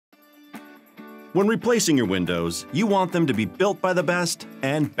When replacing your windows, you want them to be built by the best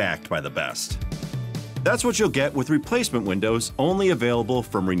and backed by the best. That's what you'll get with replacement windows only available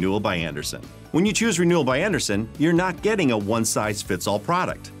from Renewal by Andersen. When you choose Renewal by Andersen, you're not getting a one-size-fits-all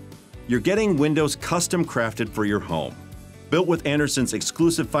product. You're getting windows custom crafted for your home, built with Andersen's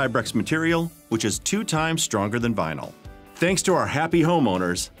exclusive Fibrex material, which is 2 times stronger than vinyl. Thanks to our happy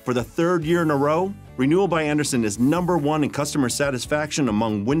homeowners, for the 3rd year in a row, Renewal by Andersen is #1 in customer satisfaction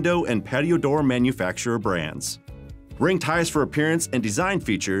among window and patio door manufacturer brands. Ranked highest for appearance and design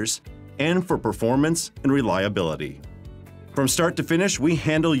features, and for performance and reliability. From start to finish, we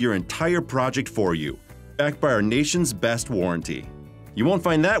handle your entire project for you, backed by our nation's best warranty. You won't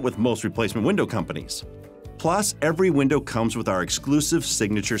find that with most replacement window companies. Plus, every window comes with our exclusive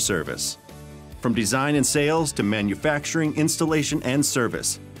signature service. From design and sales to manufacturing, installation, and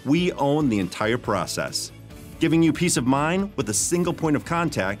service, we own the entire process, giving you peace of mind with a single point of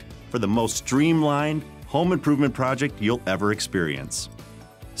contact for the most streamlined home improvement project you'll ever experience.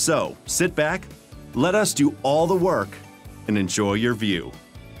 So, sit back, let us do all the work, and enjoy your view,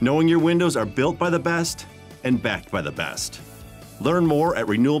 knowing your windows are built by the best and backed by the best. Learn more at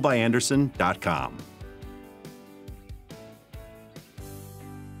renewalbyandersen.com.